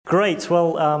Great.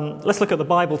 Well, let's look at the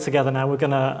Bible together now. We're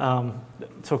going to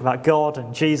talk about God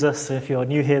and Jesus. If you're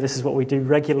new here, this is what we do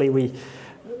regularly. We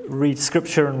read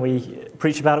Scripture and we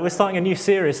preach about it. We're starting a new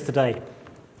series today,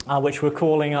 which we're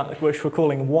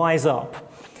calling Wise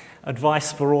Up,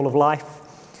 Advice for All of Life.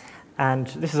 And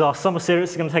this is our summer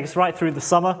series. It's going to take us right through the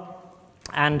summer.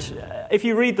 And if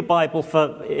you read the Bible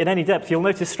in any depth, you'll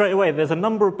notice straight away there's a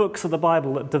number of books of the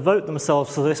Bible that devote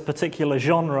themselves to this particular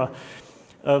genre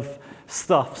of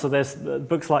stuff. So there's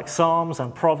books like Psalms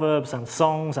and Proverbs and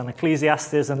Songs and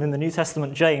Ecclesiastes, and in the New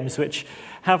Testament, James, which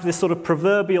have this sort of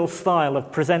proverbial style of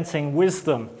presenting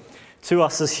wisdom to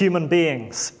us as human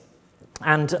beings.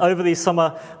 And over these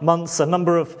summer months, a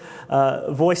number of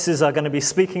voices are going to be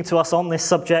speaking to us on this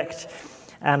subject,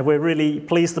 and we're really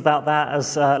pleased about that.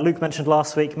 As Luke mentioned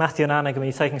last week, Matthew and Anne are going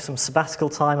to be taking some sabbatical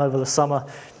time over the summer,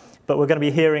 but we're going to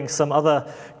be hearing some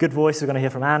other good voices. We're going to hear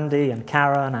from Andy and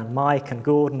Karen and Mike and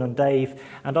Gordon and Dave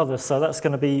and others, so that's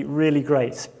going to be really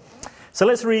great. So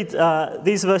let's read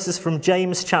these verses from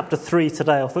James chapter 3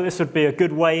 today. I thought this would be a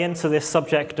good way into this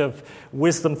subject of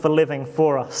wisdom for living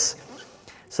for us.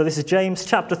 So this is James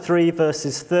chapter 3,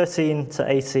 verses 13 to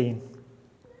 18.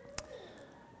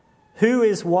 Who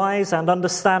is wise and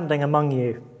understanding among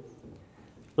you?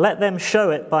 Let them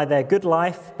show it by their good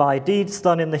life, by deeds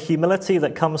done in the humility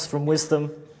that comes from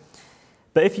wisdom.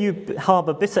 But if you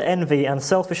harbor bitter envy and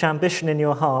selfish ambition in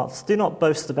your hearts, do not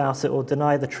boast about it or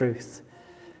deny the truth.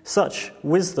 Such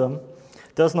wisdom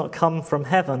does not come from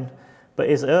heaven, but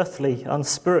is earthly,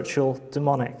 unspiritual,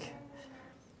 demonic.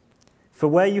 For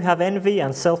where you have envy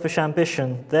and selfish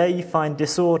ambition, there you find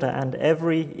disorder and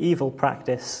every evil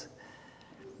practice.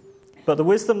 But the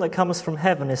wisdom that comes from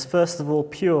heaven is first of all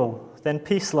pure, then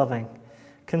peace-loving,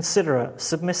 considerate,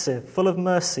 submissive, full of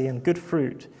mercy and good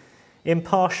fruit,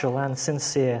 impartial and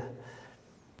sincere.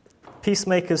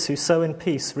 Peacemakers who sow in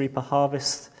peace reap a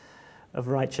harvest of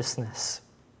righteousness.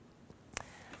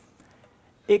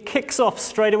 It kicks off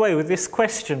straight away with this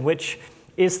question, which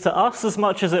is to us as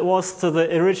much as it was to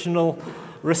the original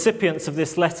recipients of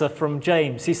this letter from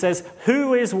James. He says,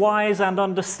 who is wise and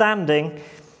understanding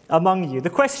among you?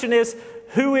 The question is,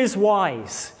 who is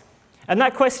wise? And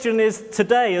that question is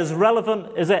today as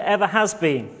relevant as it ever has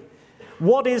been.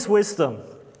 What is wisdom?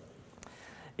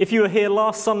 If you were here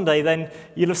last Sunday, then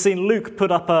you'll have seen Luke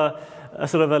put up a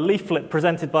sort of a leaflet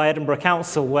presented by Edinburgh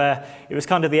Council, where it was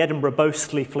kind of the Edinburgh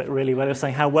Boast leaflet, really, where they were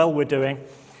saying how well we're doing.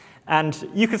 And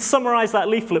you could summarize that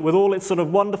leaflet with all its sort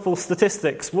of wonderful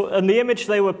statistics. And the image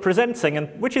they were presenting,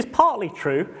 and which is partly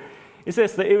true, is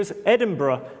this, that it was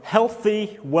Edinburgh,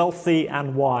 healthy, wealthy,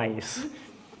 and wise.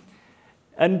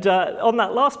 And on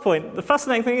that last point, the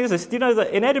fascinating thing is this: do you know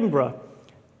that in Edinburgh,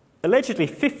 allegedly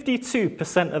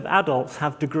 52% of adults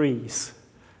have degrees?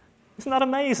 Isn't that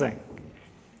amazing?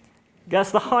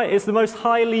 It's the most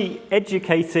highly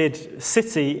educated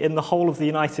city in the whole of the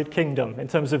United Kingdom in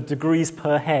terms of degrees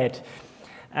per head.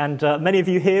 And many of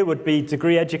you here would be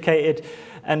degree educated.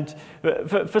 And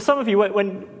for some of you,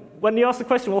 when you ask the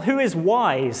question, well, who is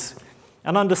wise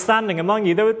and understanding among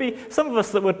you, there would be some of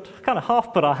us that would kind of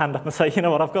half put our hand up and say, you know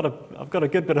what, I've got a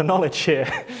good bit of knowledge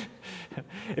here.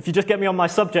 If you just get me on my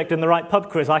subject in the right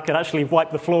pub quiz, I could actually wipe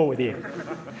the floor with you.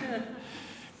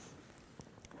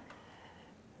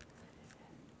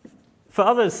 For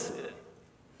others,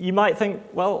 you might think,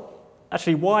 well,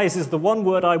 actually, wise is the one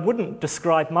word I wouldn't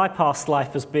describe my past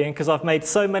life as being, because I've made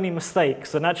so many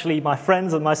mistakes. And actually, my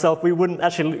friends and myself, we wouldn't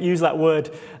actually use that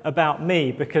word about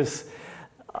me, because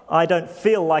I don't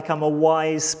feel like I'm a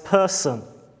wise person.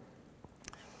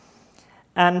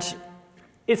 And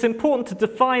it's important to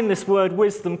define this word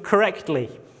wisdom correctly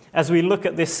as we look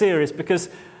at this series, because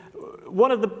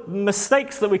one of the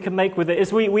mistakes that we can make with it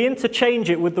is we interchange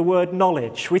it with the word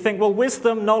knowledge. We think, well,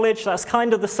 wisdom, knowledge, that's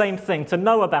kind of the same thing, to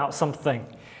know about something.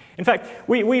 In fact,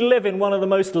 we live in one of the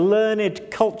most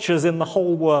learned cultures in the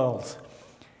whole world.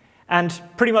 And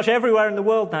pretty much everywhere in the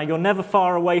world now, you're never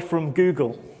far away from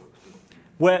Google,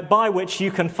 by which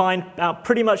you can find out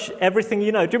pretty much everything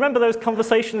you know. Do you remember those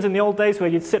conversations in the old days where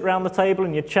you'd sit around the table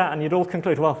and you'd chat and you'd all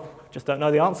conclude, well, just don't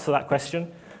know the answer to that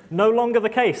question? No longer the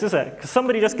case, is it? Because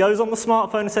somebody just goes on the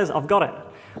smartphone and says, I've got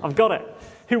it.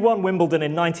 Who won Wimbledon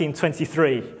in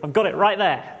 1923? I've got it right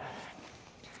there.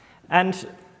 And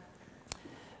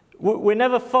we're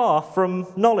never far from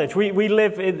knowledge. We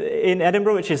live in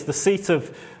Edinburgh, which is the seat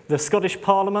of the Scottish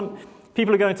Parliament.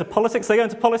 People who go into politics, they go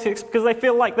into politics because they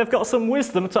feel like they've got some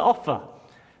wisdom to offer,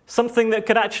 something that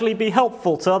could actually be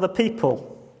helpful to other people.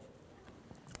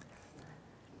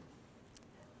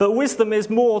 But wisdom is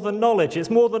more than knowledge. It's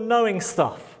more than knowing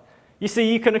stuff. You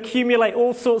see, you can accumulate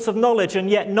all sorts of knowledge and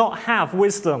yet not have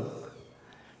wisdom.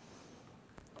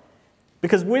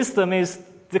 Because wisdom is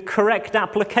the correct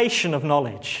application of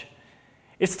knowledge.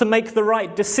 It's to make the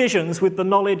right decisions with the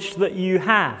knowledge that you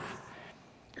have.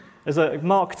 There's a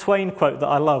Mark Twain quote that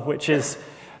I love, which is,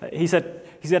 he said,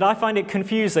 I find it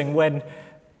confusing when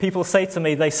people say to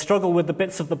me they struggle with the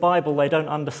bits of the Bible they don't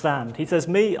understand. He says,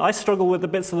 I struggle with the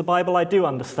bits of the Bible I do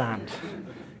understand.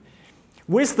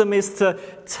 Wisdom is to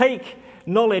take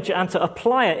knowledge and to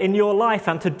apply it in your life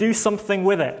and to do something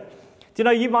with it. Do you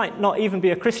know, you might not even be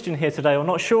a Christian here today, or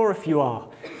not sure if you are.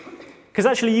 Because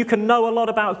actually you can know a lot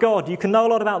about God, you can know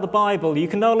a lot about the Bible, you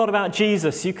can know a lot about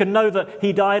Jesus, you can know that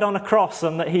he died on a cross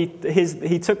and that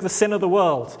he took the sin of the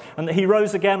world and that he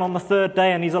rose again on the third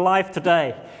day and he's alive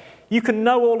today. You can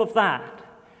know all of that,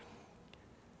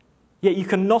 yet you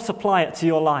cannot apply it to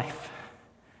your life.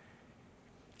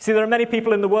 See, there are many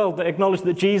people in the world that acknowledge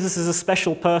that Jesus is a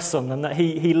special person and that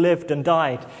he lived and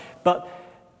died, but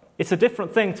it's a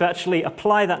different thing to actually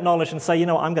apply that knowledge and say, you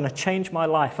know what, I'm going to change my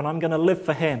life and I'm going to live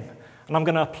for him. And I'm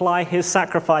going to apply his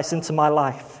sacrifice into my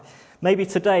life. Maybe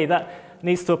today that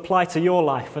needs to apply to your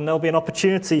life, and there'll be an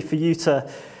opportunity for you to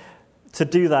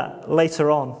do that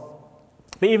later on.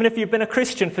 But even if you've been a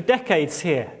Christian for decades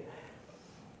here,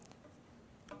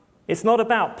 it's not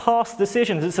about past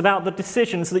decisions, it's about the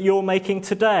decisions that you're making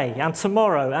today and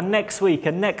tomorrow and next week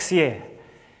and next year.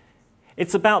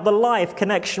 It's about the live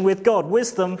connection with God.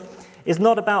 Wisdom is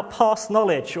not about past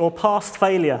knowledge or past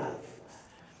failure.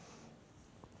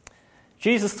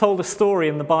 Jesus told a story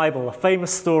in the Bible, a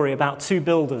famous story about two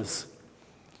builders.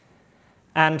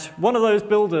 And one of those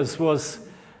builders was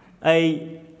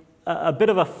a bit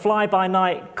of a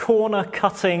fly-by-night,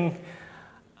 corner-cutting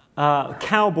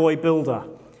cowboy builder.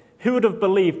 Who would have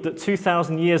believed that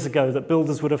 2,000 years ago that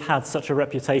builders would have had such a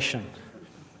reputation?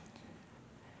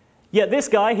 Yet this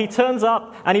guy, he turns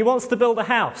up and he wants to build a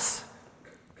house.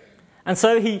 And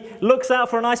so he looks out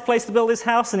for a nice place to build his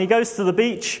house, and he goes to the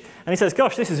beach, and he says,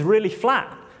 gosh, this is really flat.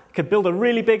 I could build a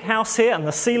really big house here, and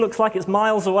the sea looks like it's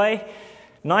miles away.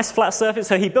 Nice flat surface.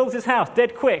 So he builds his house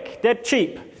dead quick, dead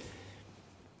cheap.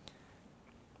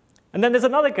 And then there's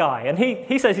another guy, and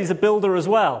he says he's a builder as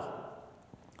well.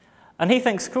 And he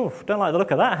thinks, cool, don't like the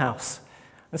look of that house.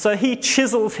 And so he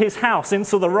chisels his house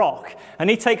into the rock, and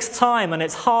he takes time, and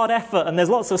it's hard effort, and there's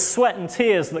lots of sweat and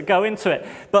tears that go into it.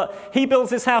 But he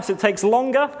builds his house. It takes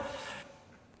longer,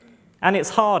 and it's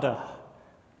harder.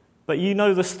 But you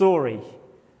know the story.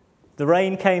 The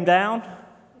rain came down.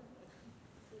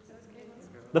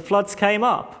 The floods came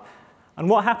up. And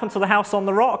what happened to the house on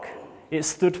the rock? It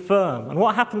stood firm. And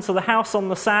what happened to the house on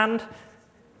the sand?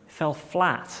 It fell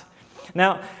flat.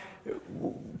 Now,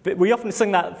 we often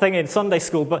sing that thing in Sunday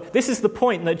school, but this is the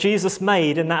point that Jesus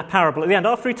made in that parable. At the end,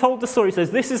 after he told the story, he says,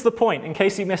 this is the point, in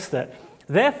case you missed it.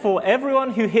 Therefore,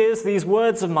 everyone who hears these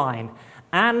words of mine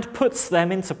and puts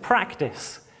them into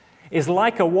practice is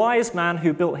like a wise man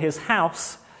who built his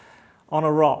house on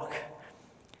a rock.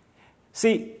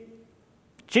 See,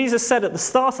 Jesus said at the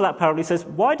start of that parable, he says,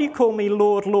 why do you call me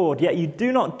Lord, Lord, yet you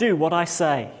do not do what I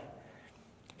say?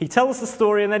 He tells the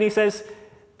story and then he says,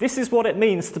 this is what it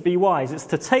means to be wise. It's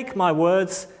to take my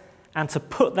words and to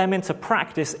put them into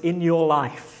practice in your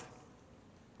life.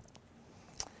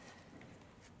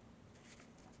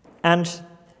 And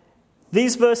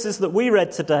these verses that we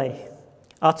read today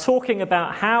are talking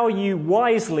about how you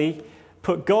wisely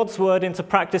put God's word into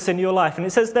practice in your life. And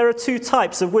it says there are two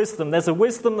types of wisdom. There's a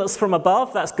wisdom that's from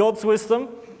above, that's God's wisdom,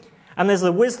 and there's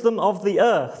the wisdom of the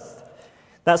earth.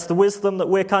 That's the wisdom that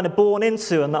we're kind of born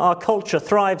into and that our culture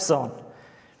thrives on.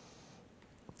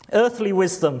 Earthly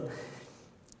wisdom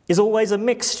is always a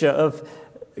mixture of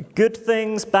good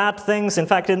things, bad things. In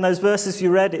fact, in those verses you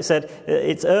read, it said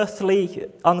it's earthly,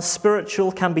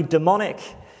 unspiritual, can be demonic,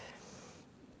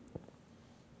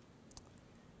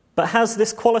 but has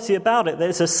this quality about it that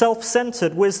it's a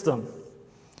self-centered wisdom.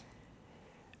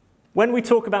 When we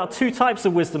talk about two types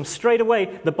of wisdom, straight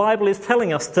away the Bible is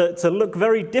telling us to look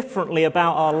very differently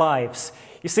about our lives.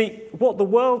 You see, what the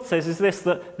world says is this,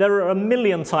 that there are a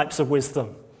million types of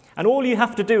wisdom. And all you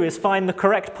have to do is find the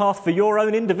correct path for your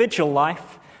own individual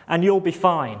life, and you'll be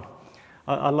fine.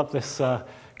 I love this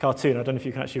cartoon. I don't know if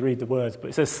you can actually read the words,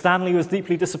 but it says, Stanley was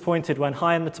deeply disappointed when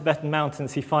high in the Tibetan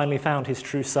mountains he finally found his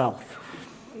true self.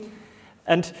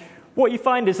 And what you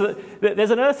find is that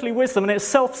there's an earthly wisdom, and it's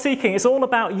self-seeking. It's all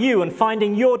about you and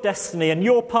finding your destiny and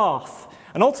your path.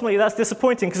 And ultimately that's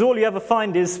disappointing, because all you ever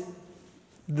find is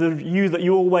the you that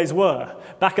you always were,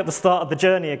 back at the start of the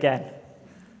journey again.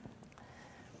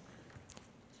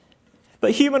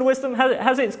 But human wisdom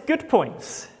has its good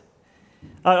points.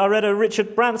 I read a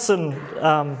Richard Branson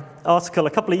article a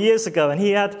couple of years ago, and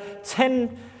he had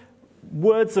 10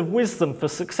 words of wisdom for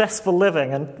successful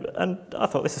living. And I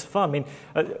thought, this is fun. I mean,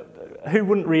 who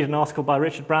wouldn't read an article by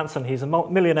Richard Branson? He's a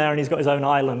millionaire and he's got his own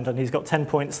island and he's got 10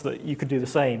 points that you could do the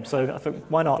same. So I thought,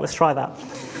 why not? Let's try that.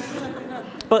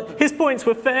 But his points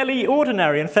were fairly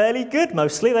ordinary and fairly good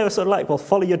mostly. They were sort of like, well,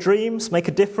 follow your dreams, make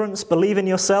a difference, believe in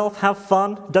yourself, have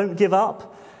fun, don't give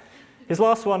up. His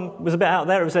last one was a bit out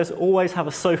there. It says, always have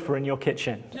a sofa in your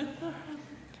kitchen,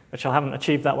 which I haven't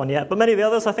achieved that one yet. But many of the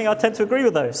others, I think I tend to agree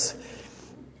with those.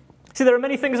 See, there are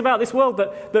many things about this world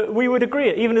that we would agree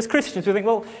at. Even as Christians, we think,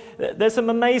 well, there's some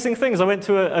amazing things. I went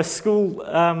to a school,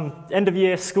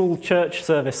 end-of-year school church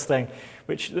service thing,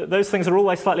 which those things are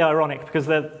always slightly ironic because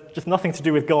they're just nothing to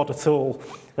do with God at all.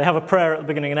 They have a prayer at the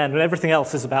beginning and end, and everything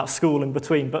else is about school in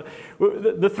between. But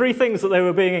the three things that they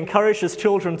were being encouraged as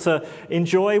children to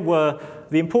enjoy were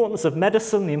the importance of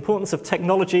medicine, the importance of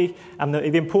technology, and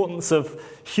the importance of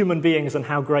human beings and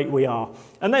how great we are.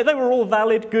 And they were all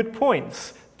valid, good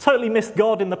points. Totally missed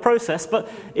God in the process,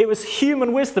 but it was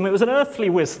human wisdom, it was an earthly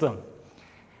wisdom.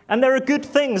 And there are good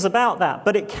things about that,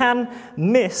 but it can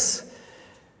miss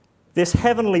this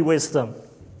heavenly wisdom.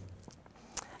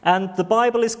 And the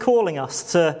Bible is calling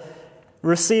us to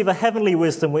receive a heavenly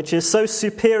wisdom which is so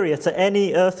superior to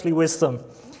any earthly wisdom.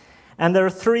 And there are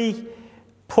 3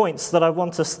 points that I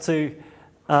want us to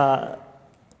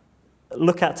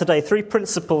look at today, 3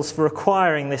 principles for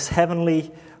acquiring this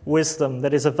heavenly wisdom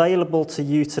that is available to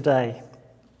you today.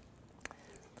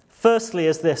 Firstly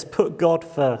is this: put God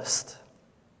first.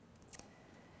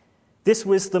 This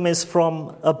wisdom is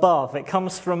from above. It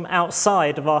comes from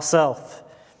outside of ourselves.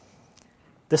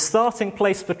 The starting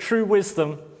place for true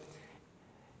wisdom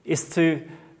is to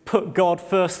put God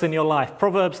first in your life.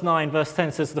 Proverbs 9 verse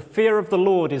 10 says, "The fear of the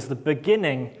Lord is the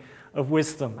beginning of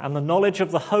wisdom, and the knowledge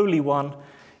of the Holy One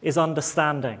is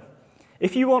understanding."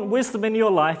 If you want wisdom in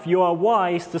your life, you are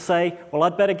wise to say, well,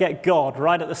 I'd better get God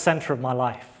right at the center of my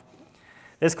life.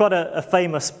 There's quite a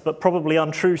famous but probably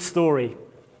untrue story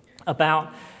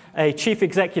about a chief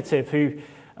executive who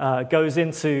goes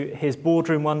into his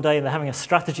boardroom one day and they're having a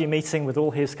strategy meeting with all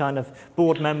his kind of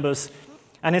board members.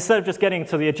 And instead of just getting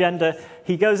to the agenda,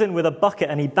 he goes in with a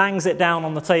bucket and he bangs it down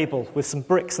on the table with some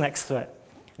bricks next to it.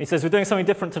 And he says, we're doing something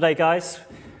different today, guys.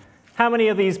 How many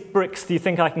of these bricks do you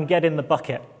think I can get in the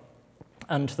bucket?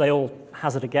 And they all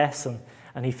hazard a guess,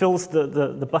 and he fills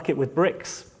the bucket with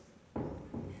bricks.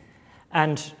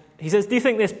 And he says, do you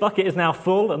think this bucket is now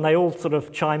full? And they all sort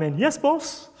of chime in, yes,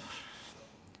 boss.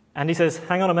 And he says,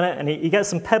 hang on a minute, and he gets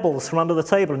some pebbles from under the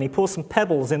table, and he pours some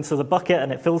pebbles into the bucket,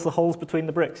 and it fills the holes between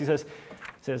the bricks. He says,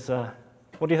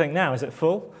 what do you think now? Is it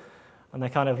full? And they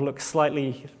kind of look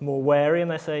slightly more wary, and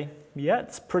they say, yeah,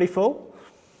 it's pretty full.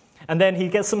 And then he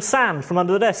gets some sand from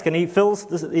under the desk, and he pours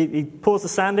the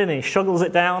sand in, and he shuggles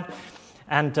it down,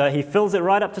 and he fills it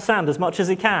right up to sand as much as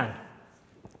he can. And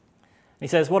he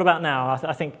says, what about now?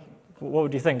 I think, what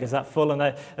would you think? Is that full?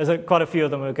 And there's quite a few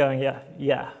of them who are going,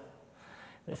 yeah,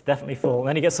 it's definitely full. And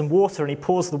then he gets some water, and he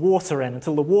pours the water in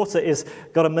until the water is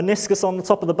got a meniscus on the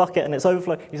top of the bucket, and it's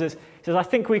overflowing. He says, I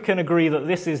think we can agree that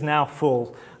this is now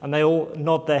full. And they all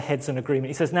nod their heads in agreement.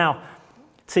 He says, now,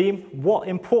 team, what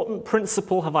important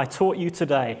principle have I taught you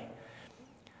today?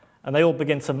 And they all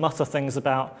begin to mutter things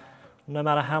about no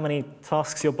matter how many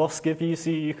tasks your boss gives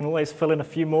you, you can always fill in a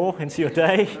few more into your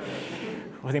day,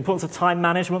 or the importance of time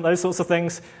management, those sorts of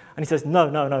things. And he says,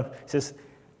 no. He says,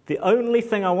 the only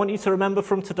thing I want you to remember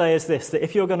from today is this, that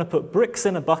if you're going to put bricks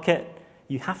in a bucket,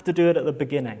 you have to do it at the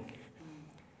beginning.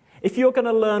 If you're going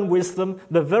to learn wisdom,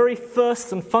 the very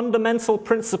first and fundamental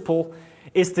principle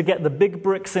is to get the big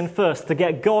bricks in first, to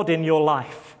get God in your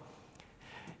life.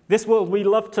 This world, we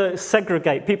love to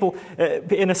segregate. People,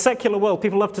 in a secular world,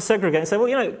 people love to segregate and say,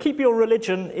 well, keep your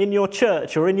religion in your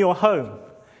church or in your home.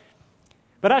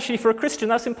 But actually, for a Christian,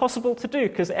 that's impossible to do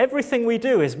because everything we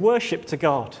do is worship to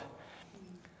God.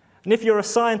 And if you're a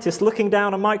scientist looking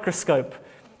down a microscope,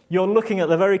 you're looking at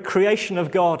the very creation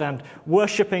of God and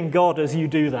worshiping God as you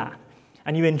do that.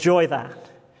 And you enjoy that.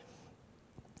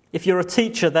 If you're a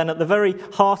teacher, then at the very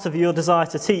heart of your desire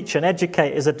to teach and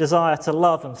educate is a desire to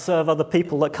love and serve other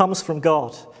people that comes from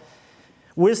God.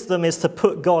 Wisdom is to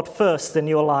put God first in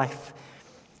your life.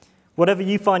 Whatever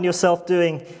you find yourself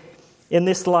doing in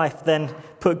this life, then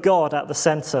put God at the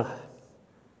center.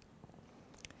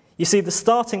 You see, the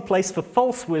starting place for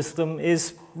false wisdom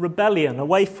is rebellion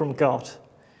away from God.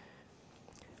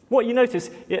 What you notice,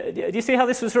 do you see how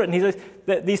this was written? He says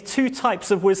that these 2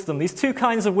 types of wisdom, these 2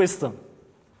 kinds of wisdom.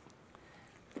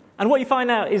 And what you find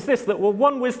out is this, that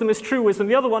one wisdom is true wisdom,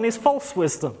 the other one is false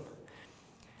wisdom.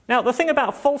 Now, the thing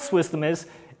about false wisdom is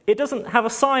it doesn't have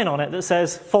a sign on it that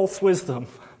says false wisdom.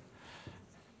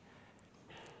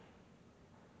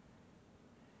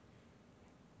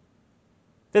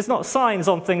 There's not signs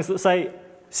on things that say,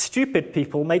 stupid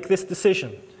people make this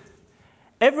decision.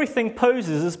 Everything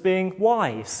poses as being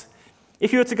wise.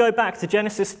 If you were to go back to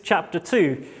Genesis chapter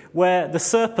 2, where the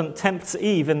serpent tempts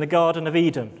Eve in the Garden of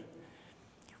Eden,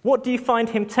 what do you find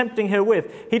him tempting her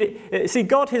with? See,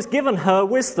 God has given her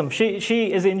wisdom.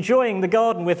 She is enjoying the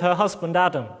garden with her husband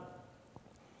Adam.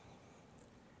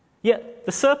 Yet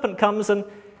the serpent comes and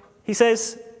he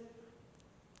says,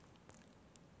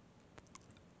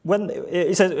 when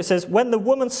the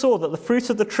woman saw that the fruit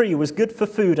of the tree was good for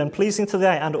food and pleasing to the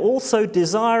eye and also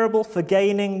desirable for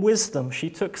gaining wisdom,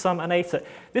 she took some and ate it.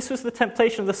 This was the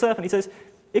temptation of the serpent. He says,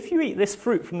 if you eat this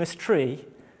fruit from this tree,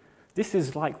 this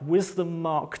is like wisdom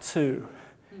Mark II.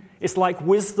 It's like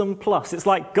wisdom plus. It's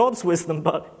like God's wisdom,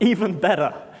 but even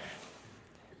better.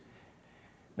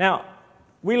 Now,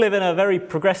 we live in a very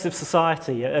progressive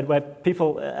society where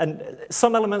people, and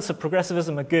some elements of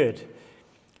progressivism are good.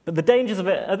 But the dangers of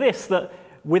it are this, that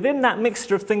within that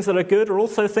mixture of things that are good are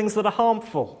also things that are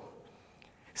harmful.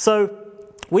 So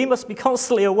we must be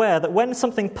constantly aware that when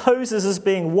something poses as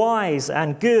being wise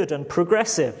and good and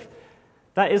progressive,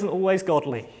 that isn't always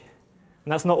godly.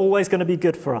 And that's not always going to be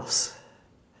good for us.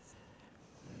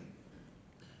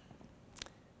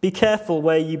 Be careful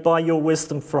where you buy your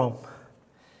wisdom from.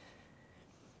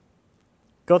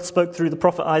 God spoke through the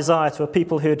prophet Isaiah to a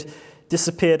people who had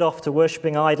disappeared off to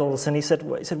worshipping idols, and he said,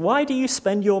 why do you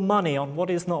spend your money on what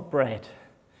is not bread?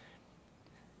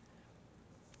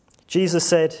 Jesus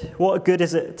said, what good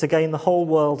is it to gain the whole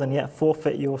world and yet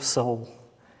forfeit your soul?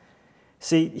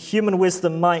 See, human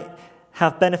wisdom might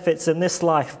have benefits in this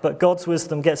life, but God's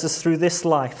wisdom gets us through this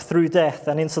life, through death,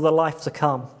 and into the life to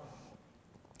come.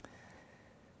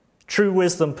 True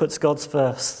wisdom puts God's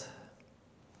first.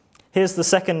 Here's the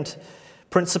second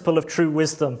principle of true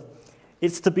wisdom.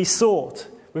 It's to be sought.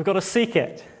 We've got to seek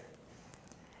it.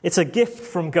 It's a gift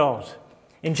from God.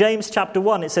 In James chapter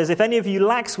 1, it says, if any of you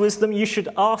lacks wisdom, you should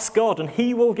ask God, and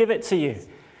he will give it to you.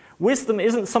 Wisdom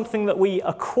isn't something that we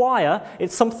acquire,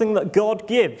 it's something that God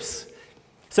gives.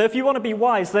 So if you want to be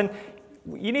wise, then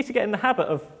you need to get in the habit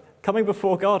of coming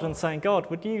before God and saying, God,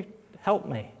 would you help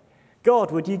me?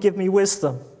 God, would you give me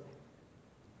wisdom?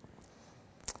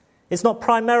 It's not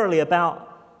primarily about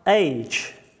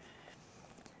age.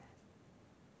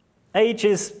 Age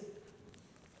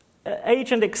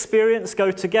and experience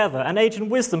go together, and age and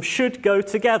wisdom should go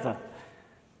together.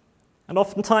 And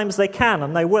oftentimes they can,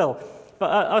 and they will.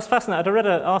 But I was fascinated. I read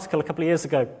an article a couple of years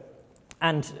ago,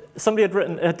 and somebody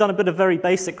had done a bit of very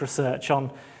basic research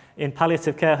in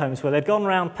palliative care homes, where they'd gone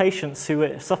around patients who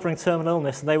were suffering terminal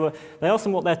illness, and they asked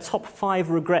them what their top 5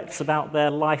 regrets about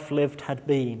their life lived had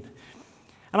been.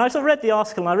 And I sort of read the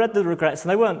article, and I read the regrets,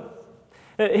 and they weren't...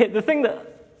 The thing that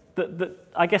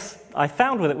I guess I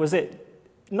found with it was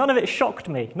none of it shocked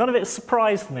me. None of it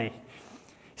surprised me.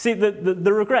 See,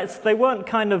 the regrets, they weren't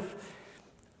kind of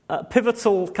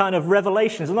pivotal kind of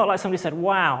revelations. It's not like somebody said,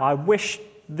 wow, I wish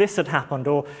this had happened.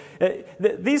 Or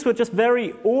these were just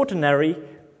very ordinary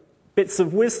bits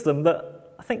of wisdom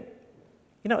that I think,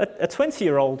 a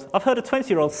 20-year-old, I've heard a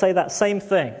 20-year-old say that same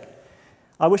thing.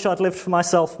 I wish I'd lived for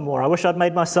myself more. I wish I'd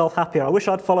made myself happier. I wish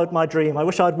I'd followed my dream. I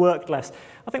wish I'd worked less.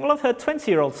 I think, well, I've heard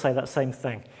 20-year-olds say that same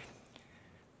thing.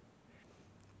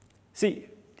 See,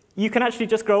 you can actually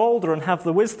just grow older and have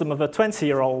the wisdom of a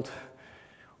 20-year-old,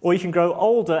 or you can grow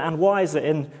older and wiser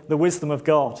in the wisdom of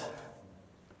God.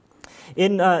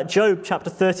 In Job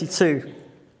chapter 32,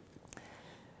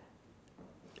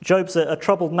 Job's a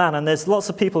troubled man, and there's lots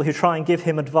of people who try and give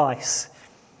him advice.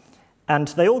 And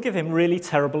they all give him really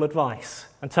terrible advice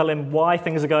and tell him why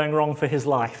things are going wrong for his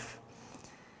life.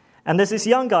 And there's this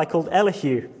young guy called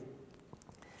Elihu.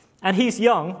 And he's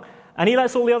young, and he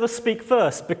lets all the others speak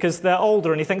first because they're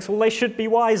older, and he thinks, well, they should be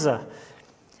wiser.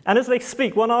 And as they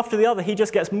speak, one after the other, he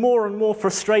just gets more and more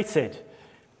frustrated.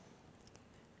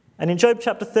 And in Job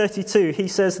chapter 32, he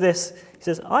says this. He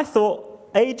says, I thought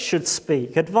age should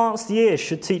speak, advanced years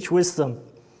should teach wisdom.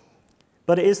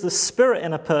 But it is the Spirit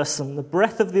in a person, the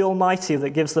breath of the Almighty,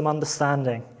 that gives them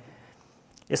understanding.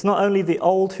 It's not only the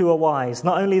old who are wise,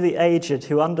 not only the aged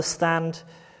who understand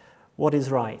what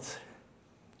is right.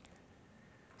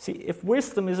 See, if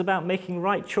wisdom is about making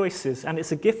right choices, and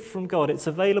it's a gift from God, it's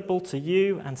available to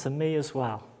you and to me as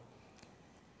well.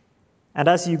 And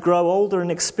as you grow older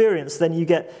in experience, then you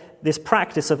get this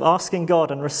practice of asking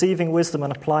God and receiving wisdom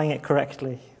and applying it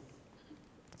correctly.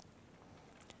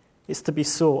 It's to be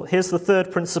sought. Here's the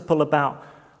third principle about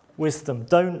wisdom.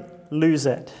 Don't lose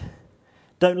it.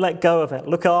 Don't let go of it.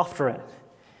 Look after it.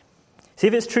 See,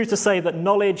 if it's true to say that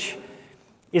knowledge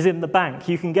is in the bank.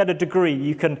 You can get a degree,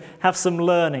 you can have some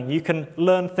learning, you can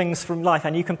learn things from life,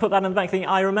 and you can put that in the bank thinking,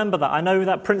 I remember that, I know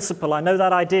that principle, I know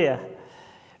that idea.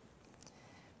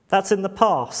 That's in the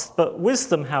past. But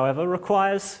wisdom, however,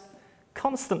 requires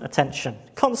constant attention,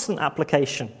 constant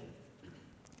application.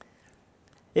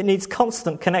 It needs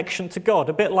constant connection to God,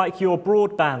 a bit like your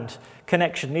broadband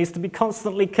connection needs to be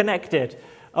constantly connected.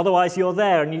 Otherwise you're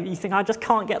there and you think, I just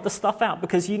can't get the stuff out,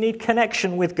 because you need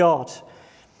connection with God.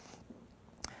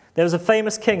 There was a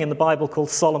famous king in the Bible called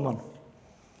Solomon.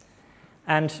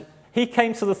 And he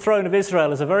came to the throne of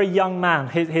Israel as a very young man.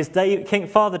 His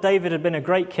father David had been a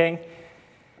great king.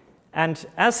 And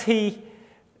as he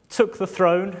took the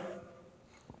throne,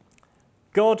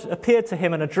 God appeared to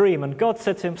him in a dream. And God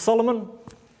said to him, Solomon,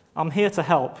 I'm here to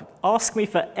help. Ask me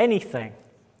for anything,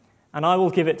 and I will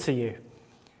give it to you.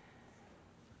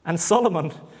 And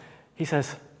Solomon, he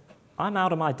says, I'm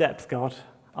out of my depth, God.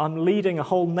 I'm leading a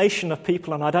whole nation of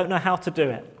people, and I don't know how to do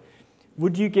it.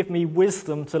 Would you give me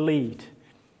wisdom to lead?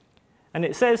 And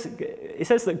it says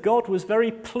that God was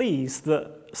very pleased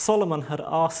that Solomon had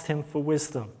asked him for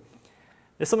wisdom.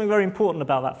 There's something very important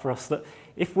about that for us, that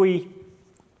if you're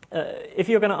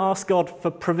going to ask God for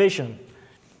provision,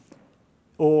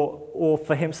 or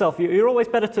for himself, you're always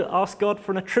better to ask God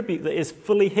for an attribute that is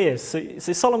fully his.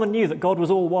 So Solomon knew that God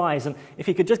was all wise, and if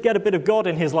he could just get a bit of God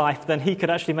in his life, then he could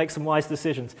actually make some wise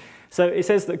decisions. So it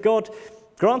says that God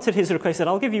granted his request. He said,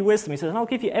 I'll give you wisdom. He said, and I'll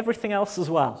give you everything else as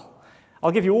well.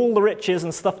 I'll give you all the riches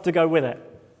and stuff to go with it.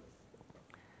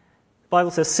 The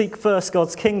Bible says, seek first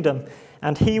God's kingdom,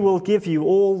 and he will give you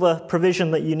all the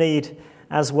provision that you need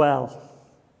as well.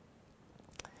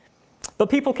 But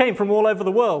people came from all over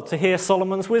the world to hear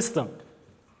Solomon's wisdom.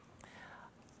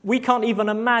 We can't even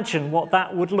imagine what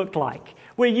that would look like.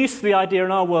 We're used to the idea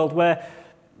in our world where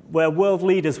world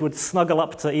leaders would snuggle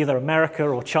up to either America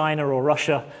or China or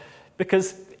Russia,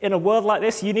 because in a world like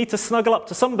this, you need to snuggle up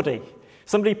to somebody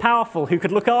powerful who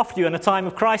could look after you in a time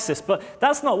of crisis. But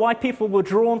that's not why people were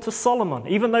drawn to Solomon.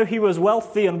 Even though he was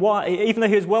wealthy and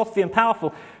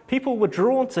powerful, people were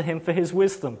drawn to him for his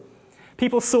wisdom.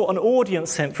 People sought an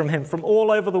audience from him from all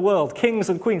over the world, kings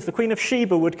and queens. The Queen of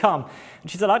Sheba would come,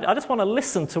 and she said, I just want to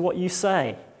listen to what you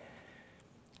say.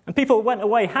 And people went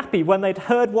away happy when they'd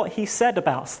heard what he said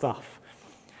about stuff.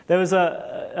 There was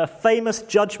a famous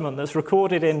judgment that's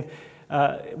recorded in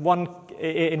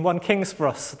 1 Kings for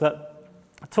us that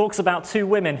talks about two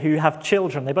women who have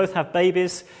children. They both have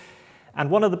babies,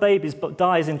 and one of the babies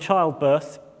dies in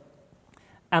childbirth,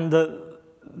 and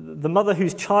the mother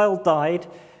whose child died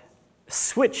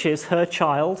switches her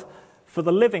child for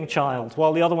the living child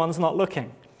while the other one's not looking.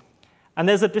 And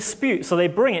there's a dispute, so they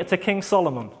bring it to King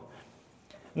Solomon.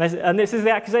 And this is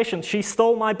the accusation: she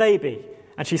stole my baby,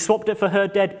 and she swapped it for her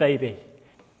dead baby.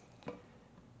 I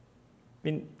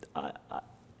mean,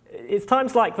 it's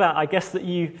times like that, I guess, that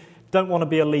you don't want to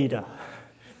be a leader.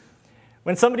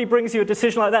 When somebody brings you a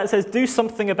decision like that and says, do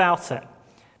something about it.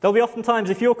 There'll be often times,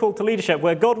 if you're called to leadership,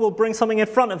 where God will bring something in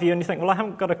front of you and you think, well, I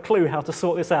haven't got a clue how to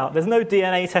sort this out. There's no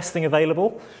DNA testing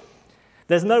available.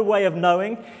 There's no way of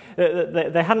knowing. There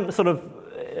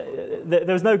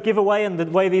was no giveaway in the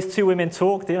way these two women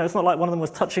talked. It's not like one of them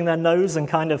was touching their nose and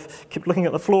kind of kept looking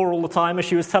at the floor all the time as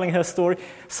she was telling her story.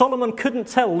 Solomon couldn't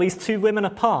tell these two women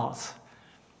apart.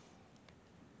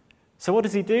 So what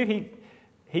does he do?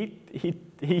 He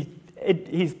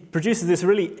produces this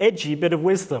really edgy bit of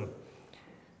wisdom.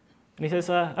 And he says,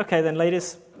 okay then,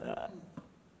 ladies,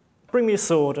 bring me a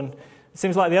sword. And it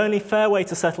seems like the only fair way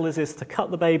to settle this is to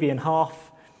cut the baby in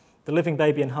half, the living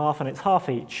baby in half, and it's half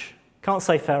each. Can't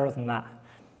say fairer than that.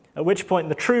 At which point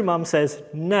the true mum says,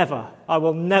 never, I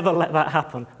will never let that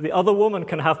happen. The other woman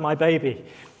can have my baby.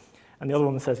 And the other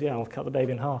woman says, yeah, I'll cut the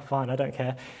baby in half, fine, I don't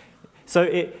care. So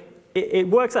it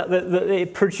works out that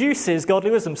it produces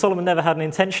godly wisdom. Solomon never had an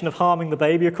intention of harming the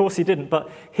baby. Of course he didn't. But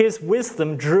his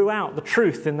wisdom drew out the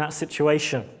truth in that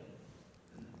situation.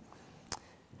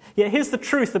 Yet here's the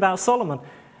truth about Solomon.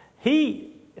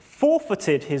 He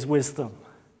forfeited his wisdom.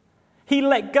 He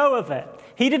let go of it.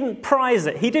 He didn't prize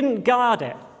it. He didn't guard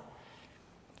it.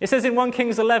 It says in 1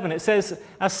 Kings 11, it says,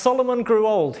 as Solomon grew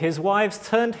old, his wives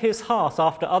turned his heart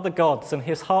after other gods, and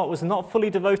his heart was not fully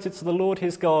devoted to the Lord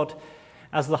his God,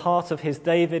 as the heart of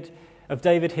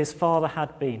David his father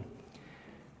had been.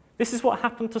 This is what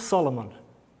happened to Solomon.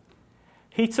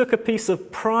 He took a piece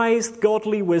of prized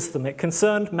godly wisdom. It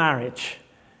concerned marriage.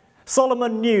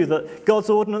 Solomon knew that God's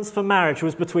ordinance for marriage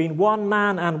was between one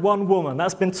man and one woman.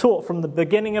 That's been taught from the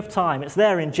beginning of time. It's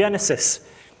there in Genesis.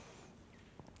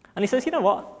 And he says, you know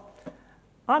what?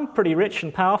 I'm pretty rich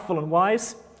and powerful and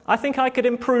wise. I think I could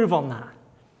improve on that.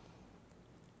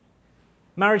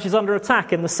 Marriage is under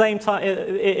attack in the same time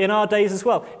in our days as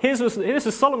well. Here's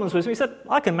Solomon's wisdom. He said,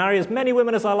 I can marry as many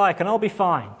women as I like and I'll be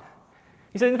fine.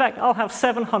 He said, in fact, I'll have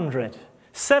 700.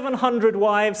 700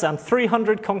 wives and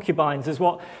 300 concubines is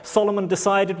what Solomon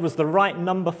decided was the right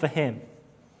number for him.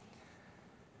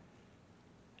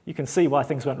 You can see why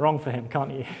things went wrong for him,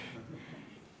 can't you?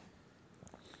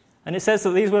 And it says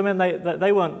that these women,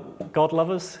 they weren't God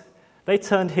lovers. They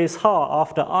turned his heart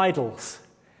after idols.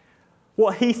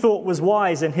 What he thought was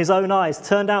wise in his own eyes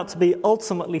turned out to be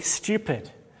ultimately stupid,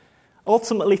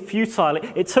 ultimately futile.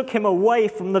 It took him away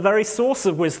from the very source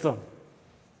of wisdom.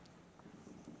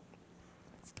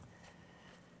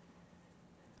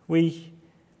 We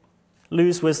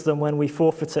lose wisdom when we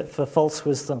forfeit it for false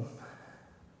wisdom.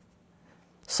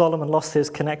 Solomon lost his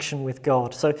connection with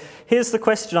God. So here's the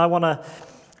question I want to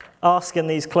ask in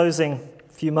these closing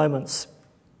few moments.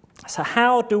 So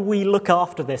how do we look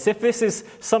after this? If this is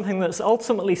something that's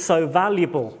ultimately so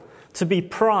valuable to be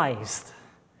prized,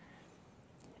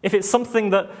 if it's something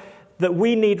that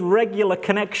we need regular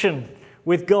connection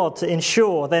with God to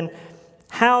ensure, then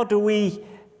how do we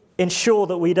ensure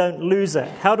that we don't lose it?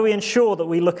 How do we ensure that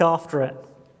we look after it?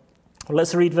 Well,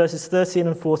 let's read verses 13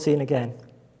 and 14 again.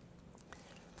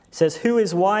 It says, "Who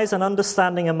is wise and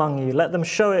understanding among you? Let them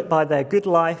show it by their good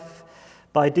life,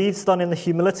 by deeds done in the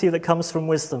humility that comes from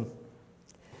wisdom.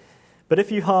 But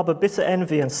if you harbor bitter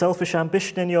envy and selfish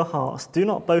ambition in your hearts, do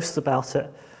not boast about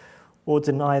it or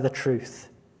deny the truth."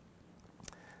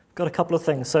 I've got a couple of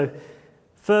things. So,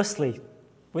 firstly,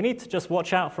 we need to just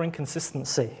watch out for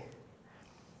inconsistency.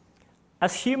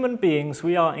 As human beings,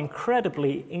 we are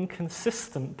incredibly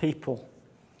inconsistent people.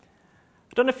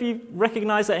 I don't know if you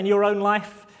recognize that in your own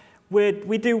life.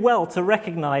 We do well to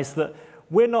recognize that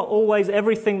we're not always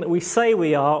everything that we say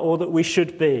we are or that we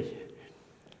should be.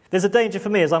 There's a danger for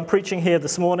me as I'm preaching here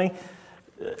this morning.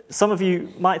 Some of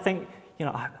you might think,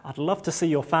 I'd love to see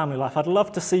your family life. I'd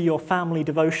love to see your family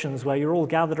devotions where you're all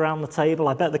gathered around the table.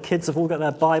 I bet the kids have all got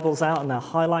their Bibles out and they're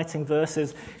highlighting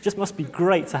verses. It just must be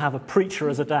great to have a preacher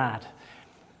as a dad.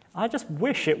 I just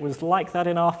wish it was like that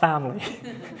in our family.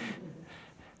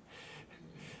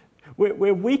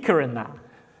 We're weaker in that.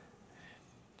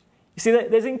 You see,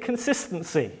 there's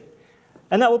inconsistency.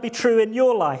 And that will be true in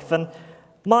your life and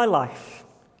my life.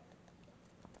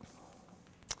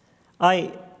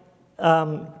 All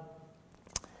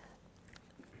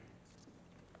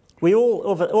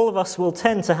of us will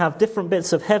tend to have different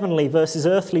bits of heavenly versus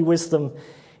earthly wisdom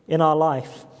in our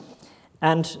life.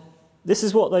 And this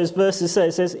is what those verses say.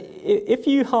 It says, if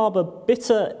you harbor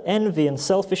bitter envy and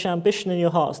selfish ambition in your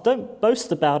hearts, don't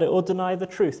boast about it or deny the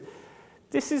truth.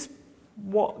 This is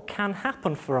what can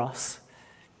happen for us.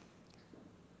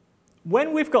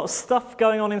 When we've got stuff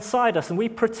going on inside us and we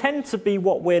pretend to be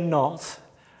what we're not,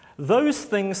 those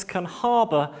things can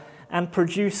harbor and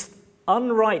produce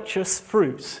unrighteous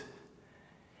fruit.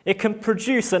 It can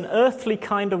produce an earthly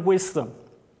kind of wisdom.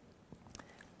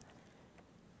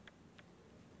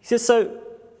 He says, so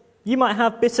you might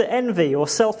have bitter envy or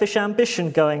selfish ambition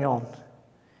going on.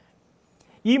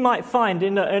 You might find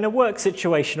in a work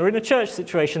situation or in a church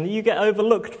situation that you get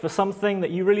overlooked for something that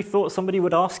you really thought somebody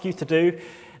would ask you to do,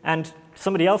 and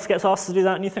somebody else gets asked to do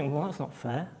that, and you think, well, that's not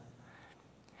fair.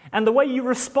 And the way you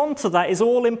respond to that is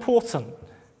all important.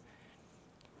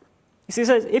 You see, he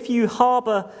says, if you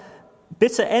harbor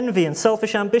bitter envy and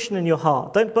selfish ambition in your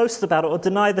heart, don't boast about it or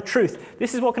deny the truth.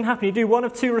 This is what can happen. You do one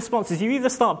of two responses. You either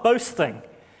start boasting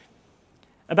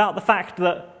about the fact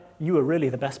that you were really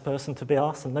the best person to be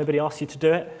asked and nobody asked you to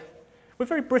do it. We're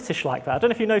very British like that. I don't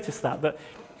know if you noticed that, but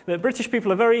the British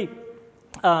people are very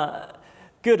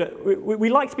good at, we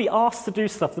like to be asked to do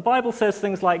stuff. The Bible says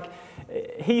things like,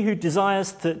 he who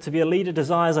desires to be a leader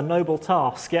desires a noble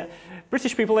task. Yet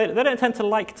British people, they don't tend to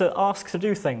like to ask to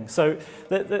do things. So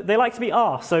they like to be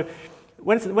asked. So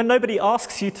when nobody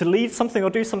asks you to lead something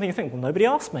or do something, you think, well, nobody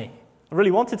asked me. I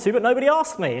really wanted to, but nobody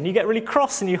asked me. And you get really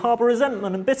cross and you harbor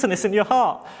resentment and bitterness in your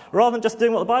heart, rather than just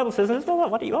doing what the Bible says. And well,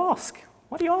 why do you ask?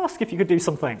 Why do you ask if you could do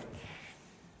something?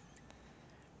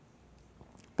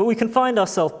 But we can find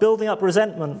ourselves building up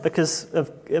resentment because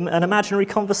of an imaginary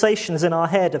conversations in our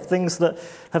head of things that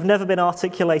have never been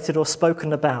articulated or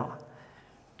spoken about.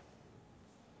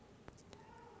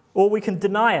 Or we can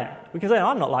deny it. We can say,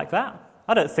 I'm not like that.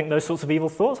 I don't think those sorts of evil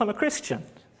thoughts. I'm a Christian.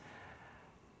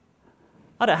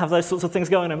 I don't have those sorts of things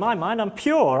going on in my mind. I'm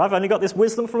pure. I've only got this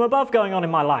wisdom from above going on in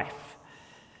my life.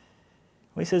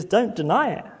 Well, he says, don't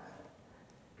deny it.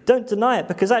 Don't deny it,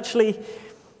 because actually,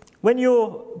 when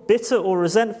you're bitter or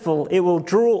resentful, it will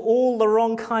draw all the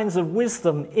wrong kinds of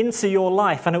wisdom into your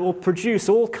life, and it will produce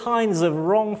all kinds of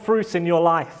wrong fruit in your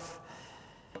life.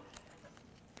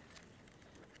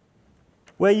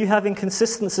 Where you have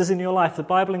inconsistencies in your life, the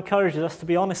Bible encourages us to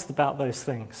be honest about those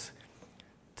things,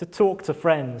 to talk to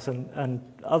friends and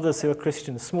others who are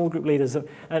Christians, small group leaders,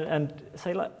 and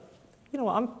say, like, you know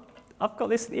what, I've got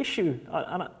this issue,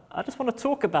 and I just want to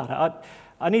talk about it.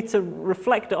 I need to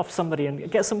reflect it off somebody and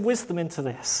get some wisdom into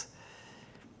this,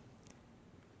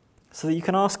 so that you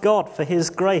can ask God for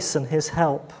his grace and his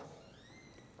help.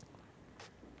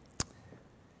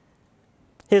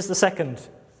 Here's the second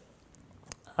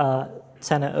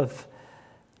tenet of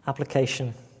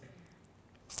application.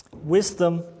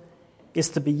 Wisdom is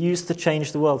to be used to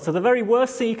change the world. So the very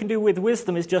worst thing you can do with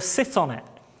wisdom is just sit on it.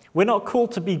 We're not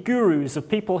called to be gurus of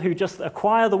people who just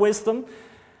acquire the wisdom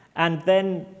and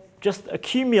then just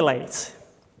accumulate.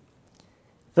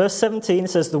 Verse 17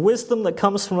 says, "The wisdom that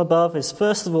comes from above is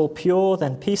first of all pure,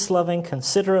 then peace-loving,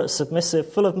 considerate,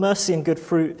 submissive, full of mercy and good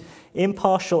fruit,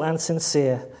 impartial and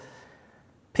sincere.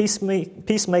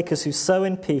 Peacemakers who sow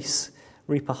in peace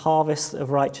reap a harvest of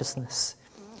righteousness."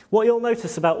 What you'll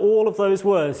notice about all of those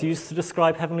words used to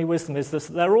describe heavenly wisdom is that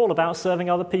they're all about serving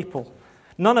other people.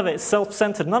 None of it's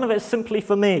self-centered. None of it's simply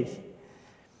for me.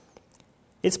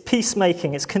 It's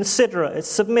peacemaking, it's considerate, it's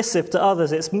submissive to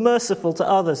others, it's merciful to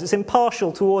others, it's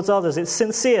impartial towards others, it's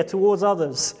sincere towards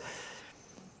others.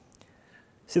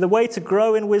 See, the way to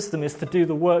grow in wisdom is to do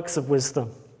the works of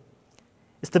wisdom.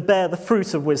 It's to bear the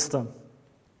fruit of wisdom.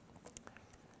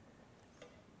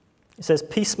 It says,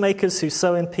 "Peacemakers who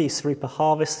sow in peace reap a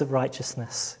harvest of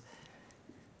righteousness."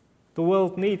 The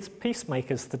world needs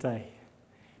peacemakers today.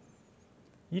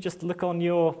 You just look on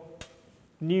your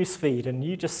newsfeed and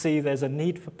you just see there's a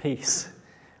need for peace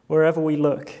wherever we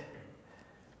look.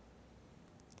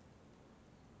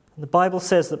 And the Bible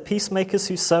says that peacemakers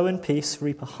who sow in peace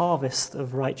reap a harvest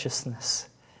of righteousness.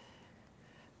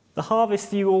 The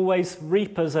harvest you always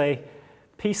reap as a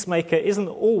peacemaker isn't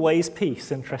always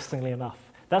peace, interestingly enough.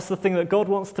 That's the thing that God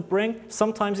wants to bring.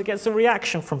 Sometimes it gets a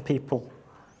reaction from people.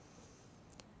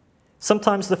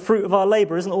 Sometimes the fruit of our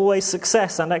labor isn't always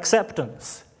success and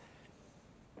acceptance.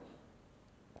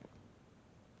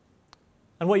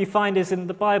 And what you find is in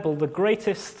the Bible, the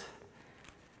greatest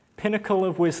pinnacle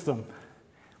of wisdom,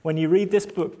 when you read this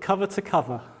book cover to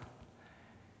cover,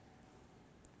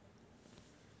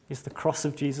 is the cross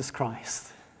of Jesus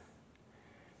Christ.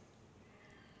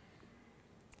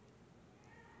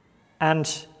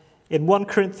 And in 1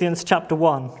 Corinthians chapter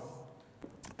 1,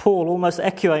 Paul, almost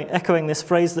echoing this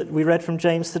phrase that we read from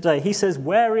James today, he says,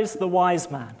 "Where is the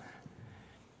wise man?"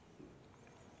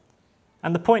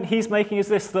 And the point he's making is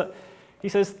this, that he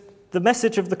says, the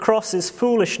message of the cross is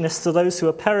foolishness to those who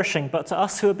are perishing, but to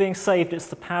us who are being saved, it's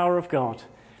the power of God.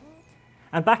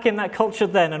 And back in that culture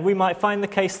then, and we might find the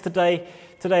case today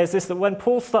is this, that when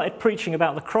Paul started preaching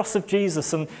about the cross of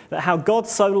Jesus and that how God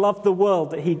so loved the world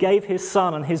that he gave his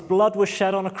son and his blood was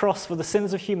shed on a cross for the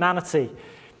sins of humanity,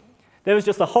 there was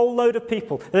just a whole load of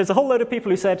people. There's a whole load of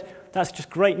people who said, "That's just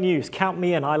great news. Count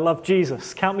me in. I love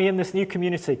Jesus. Count me in this new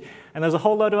community." And there's a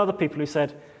whole load of other people who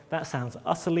said, "That sounds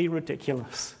utterly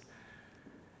ridiculous.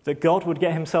 That God would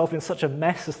get himself in such a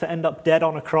mess as to end up dead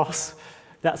on a cross.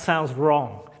 That sounds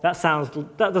wrong. That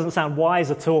doesn't sound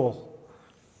wise at all."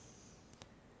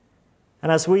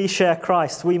 And as we share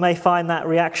Christ, we may find that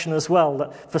reaction as well.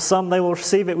 That for some, they will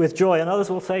receive it with joy, and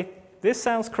others will say, "This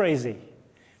sounds crazy.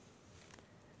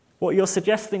 What you're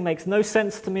suggesting makes no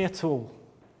sense to me at all."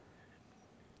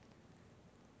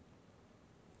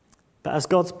 But as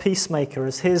God's peacemaker,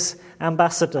 as his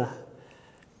ambassador,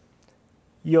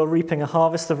 you're reaping a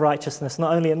harvest of righteousness,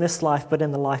 not only in this life, but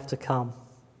in the life to come.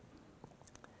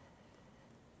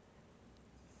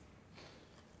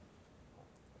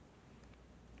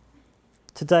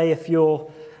 Today, if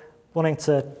you're wanting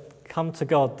to come to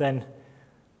God, then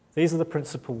these are the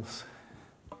principles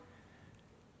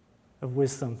of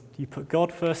wisdom. You put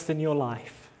God first in your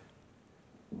life.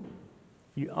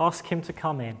 You ask him to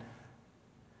come in.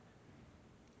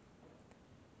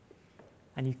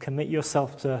 And you commit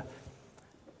yourself to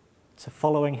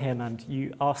following him, and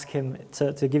you ask him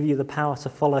to give you the power to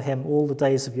follow him all the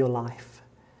days of your life.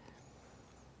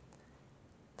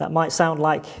 That might sound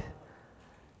like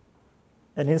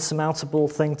an insurmountable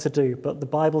thing to do, but the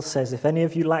Bible says, if any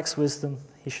of you lacks wisdom,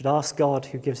 he should ask God,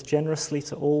 who gives generously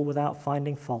to all without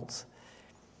finding fault.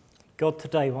 God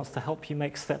today wants to help you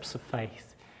make steps of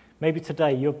faith. Maybe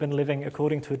today you've been living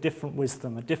according to a different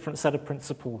wisdom, a different set of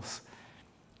principles.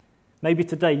 Maybe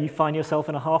today you find yourself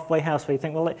in a halfway house where you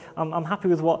think, well, I'm happy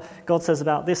with what God says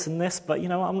about this and this, but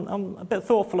I'm a bit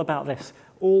thoughtful about this.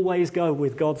 Always go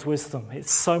with God's wisdom.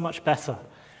 It's so much better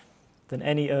than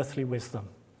any earthly wisdom.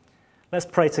 Let's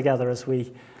pray together as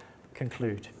we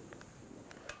conclude.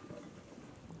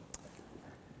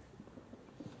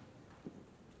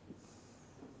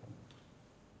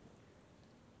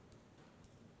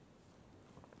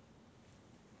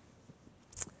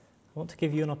 I want to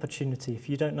give you an opportunity, if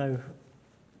you don't know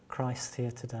Christ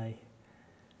here today,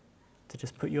 to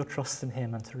just put your trust in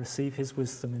him and to receive his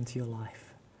wisdom into your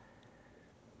life.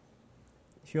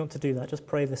 If you want to do that, just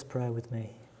pray this prayer with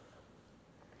me.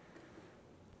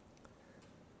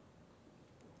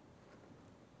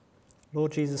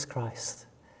 Lord Jesus Christ,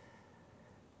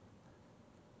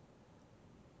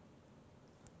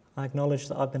 I acknowledge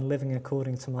that I've been living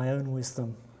according to my own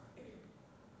wisdom.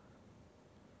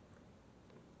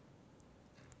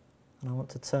 And I want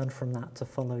to turn from that to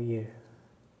follow you.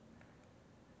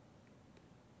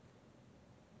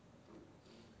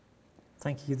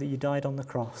 Thank you that you died on the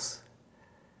cross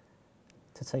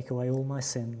to take away all my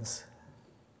sins,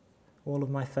 all of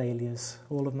my failures,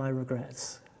 all of my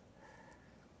regrets.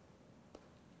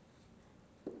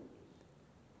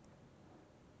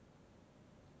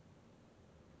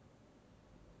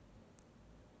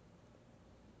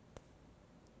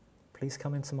 Please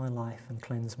come into my life and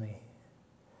cleanse me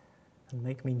and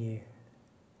make me new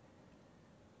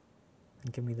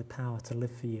and give me the power to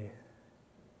live for you.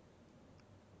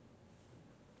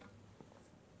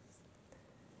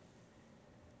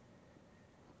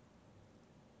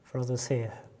 For others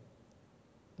here,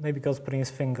 maybe God's putting his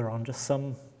finger on just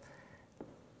some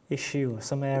issue or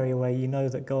some area where you know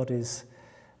that God is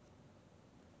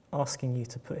asking you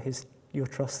to put your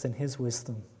trust in his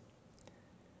wisdom,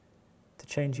 to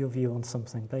change your view on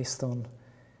something based on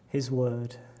his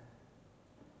word.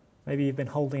 Maybe you've been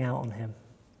holding out on him.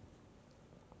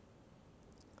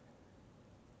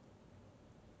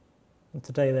 And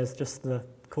today there's just the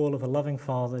call of a loving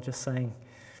Father just saying,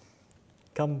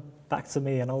 come back to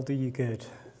me and I'll do you good.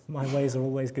 My ways are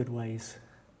always good ways.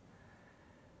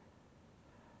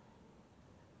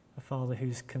 A Father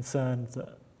who's concerned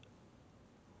that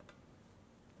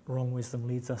wrong wisdom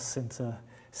leads us into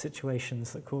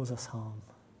situations that cause us harm.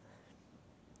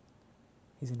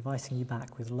 He's inviting you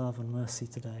back with love and mercy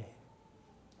today.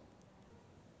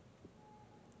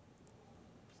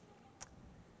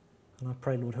 And I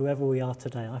pray, Lord, whoever we are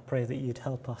today, I pray that you'd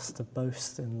help us to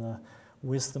boast in the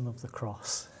wisdom of the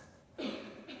cross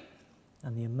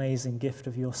and the amazing gift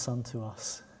of your Son to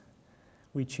us.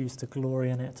 We choose to glory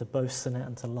in it, to boast in it,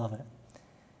 and to love it.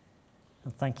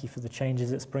 And thank you for the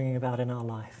changes it's bringing about in our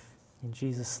life. In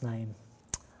Jesus' name,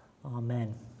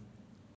 amen.